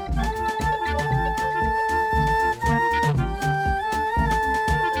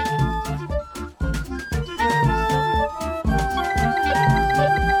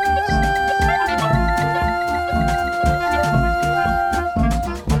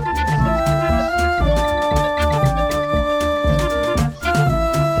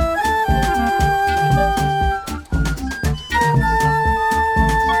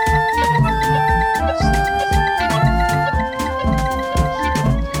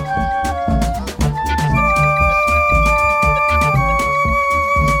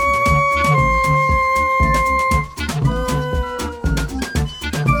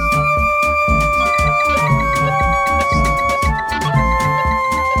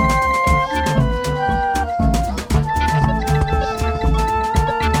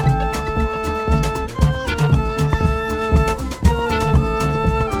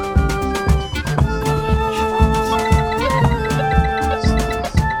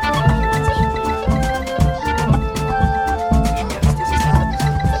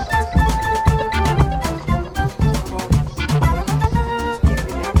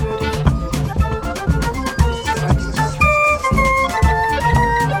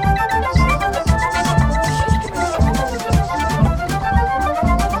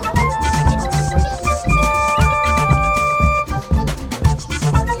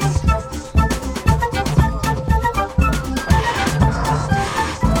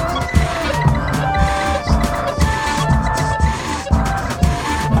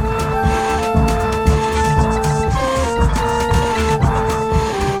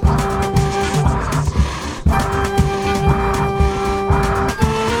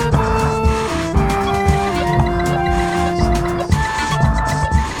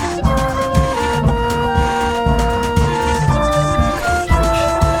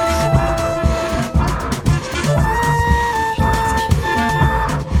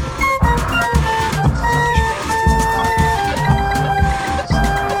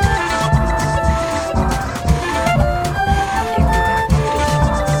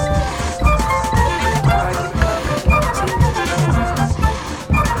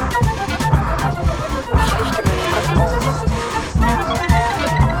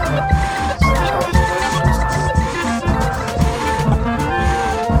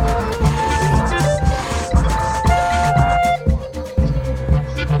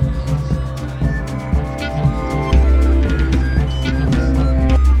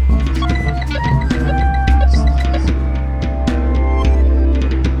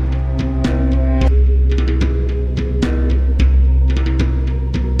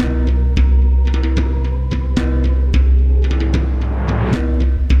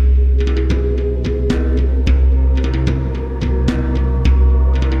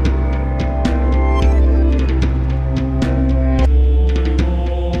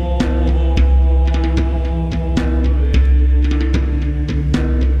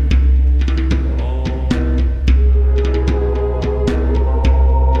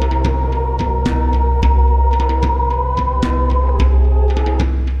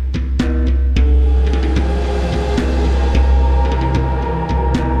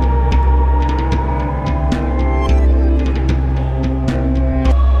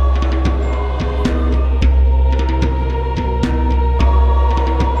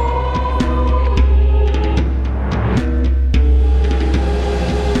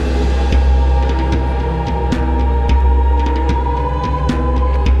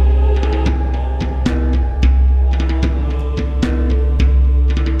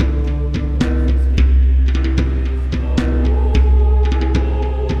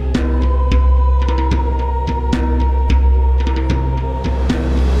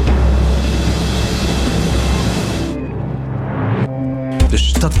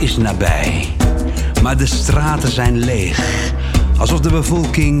 is nabij. maar de straten zijn leeg. Alsof de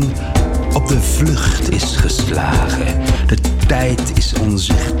bevolking op de vlucht is geslagen. De tijd is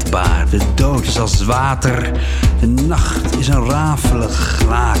onzichtbaar, de dood is als water. De nacht is een rafelig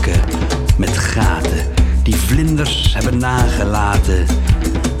laken met gaten die vlinders hebben nagelaten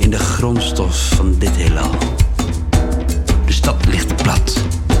in de grondstof van dit heelal. De stad ligt plat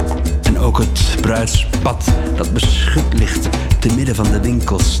en ook het bruidspad dat beschut ligt te midden van de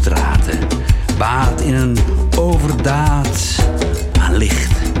winkelstraten baat in een overdaad aan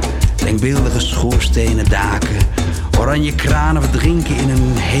licht. Denkbeeldige schoorstenen daken, oranje kranen verdrinken in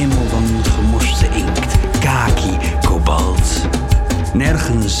een hemel van gemorste inkt. Kaki, kobalt,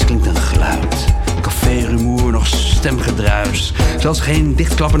 nergens klinkt een geluid. Café-rumoer, nog stemgedruis, zelfs geen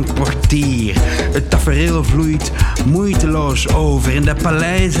dichtklappend portier. Het tafereel vloeit moeiteloos over in de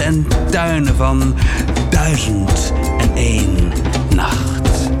paleizen en tuinen van 1001 nacht.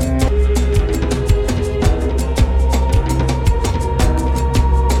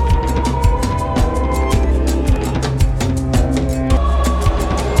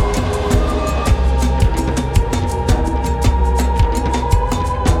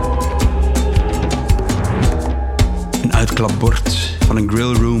 Klapbord van een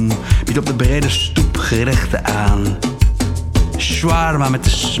grillroom biedt op de brede stoep gerechten aan. Shawarma met de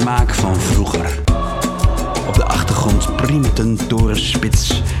smaak van vroeger. Op de achtergrond priemt een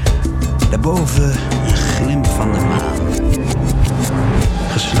torenspits. Daarboven een glimp van de maan.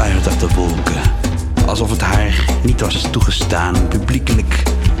 Gesluierd uit de wolken. Alsof het haar niet was toegestaan publiekelijk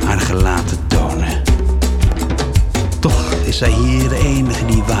haar gelaat te tonen. Toch is zij hier de enige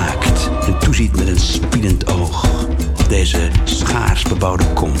die waakt en toeziet met een spiedend oog. Deze schaars bebouwde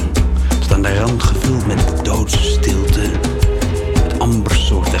kom, tot aan de rand gevuld met doodsstilte. Het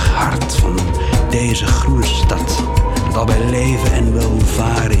ambersoortig hart van deze groene stad, dat al bij leven en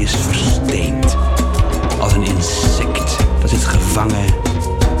welvaren is versteend. Als een insect dat zit gevangen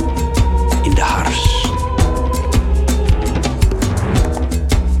in de hars.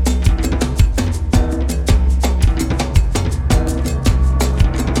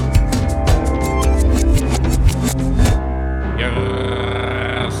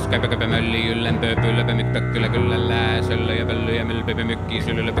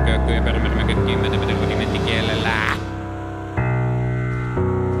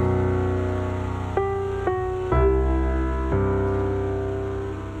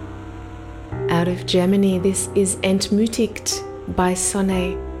 Out of Germany, this is Entmutigt by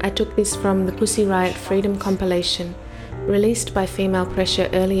Sonne. I took this from the Pussy Riot Freedom compilation, released by Female Pressure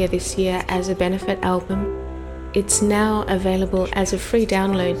earlier this year as a benefit album. It's now available as a free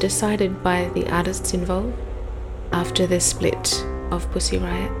download decided by the artists involved after the split of Pussy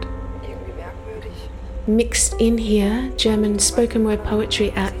Riot. Mixed in here, German spoken word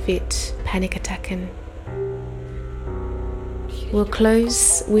poetry outfit Panic Attacken. We'll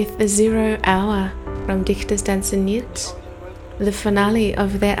close with the 0 Hour from Dichters Dansen Niet, the finale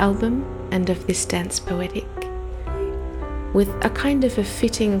of their album and of this dance poetic, with a kind of a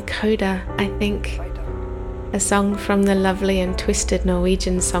fitting coda, I think, a song from the lovely and twisted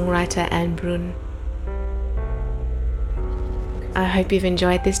Norwegian songwriter Anne Brun. I hope you've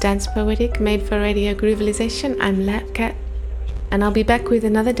enjoyed this dance poetic made for Radio Groovalization. I'm LAPKAT, and I'll be back with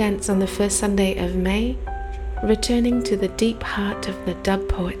another dance on the first Sunday of May, returning to the deep heart of the dub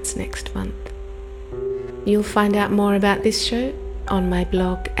poets next month. You'll find out more about this show on my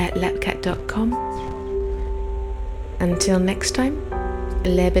blog at lapkat.com. Until next time,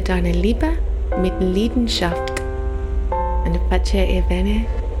 lebe deine Liebe mit Leidenschaft, and pace e bene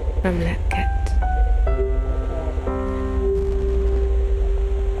from LAPKAT.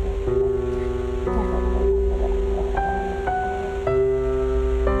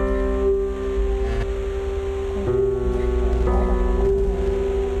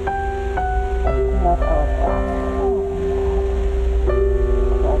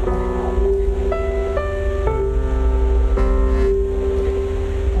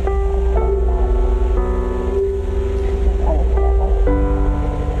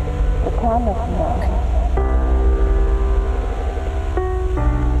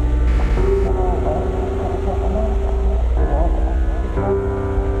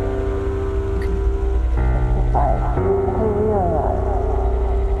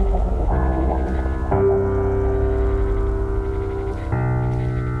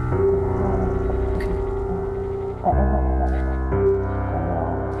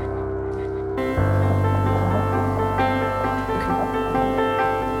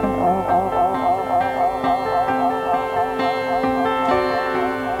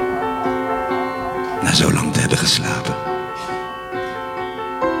 Na zo lang te hebben geslapen.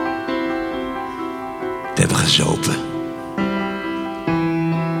 ogen open.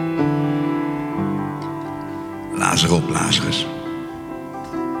 Blaas erop, Lazarus.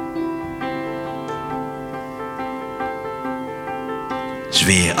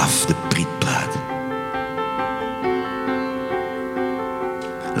 Zweer af de prietpraat.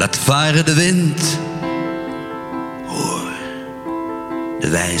 Laat varen de wind. Hoor de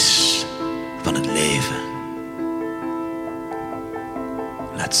wijs van het leven.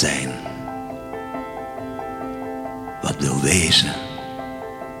 Laat zijn wat wil wezen.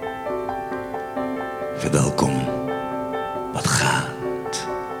 Verwelkom wat gaat.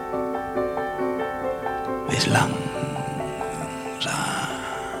 Wees langzaam.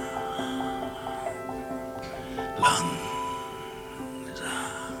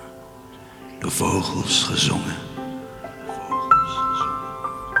 Door vogels gezongen.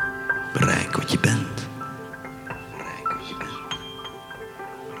 Bereik wat je bent.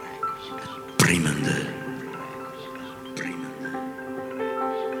 Het priemende.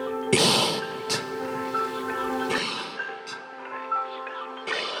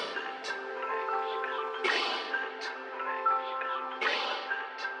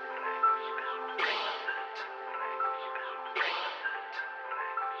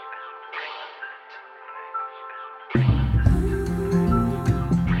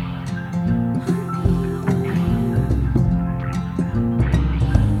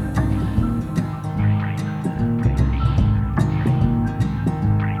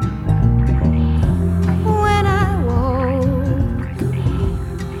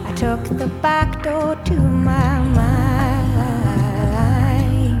 The back door to my mind,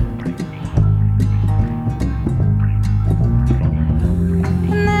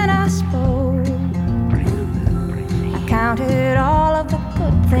 and then I spoke. I counted all of the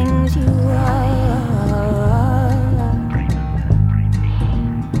good things you are,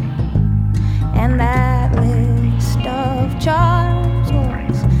 and that list of charms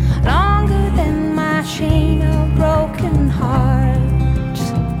was longer than my chain of broken hearts.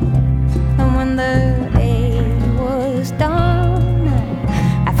 When the day was done,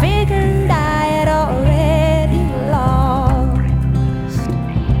 I figured I had already lost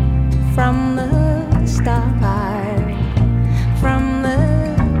from the start, from the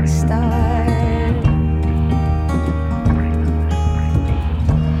start.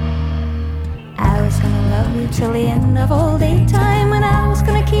 I was gonna love you till the end of all daytime, and I was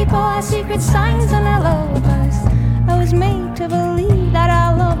gonna keep all our secret signs and our lullabies. I was made to believe that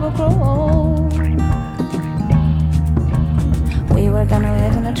our love would grow old. We were gonna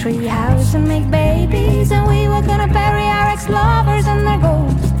live in a tree house and make babies, and we were gonna bury our ex-lovers and their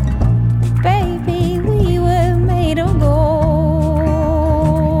ghosts. Baby, we were made of gold.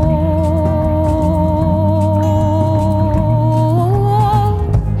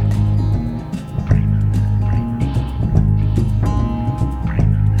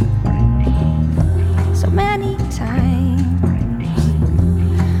 So many times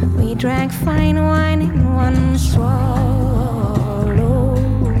we drank fine wine in one swallow,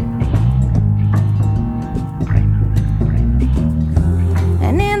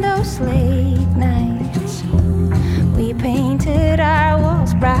 and in those late nights we painted our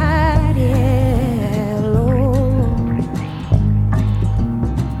walls bright yellow,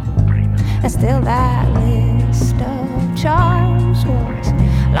 and still that list of charms was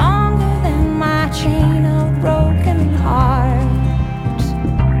longer than my chain of broken hearts.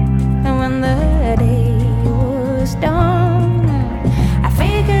 And when the day was done, I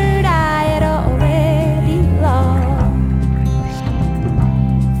figured I had already lost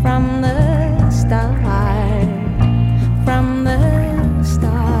from the start, from the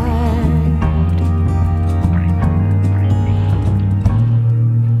start.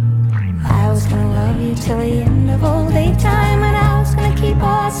 I was gonna love you till the end of all daytime, and I was gonna keep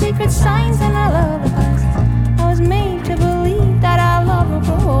all our secret signs and our lullabies. I was made to believe that our love would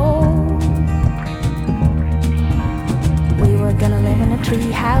grow old. We were gonna live in a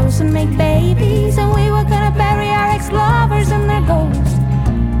tree house and make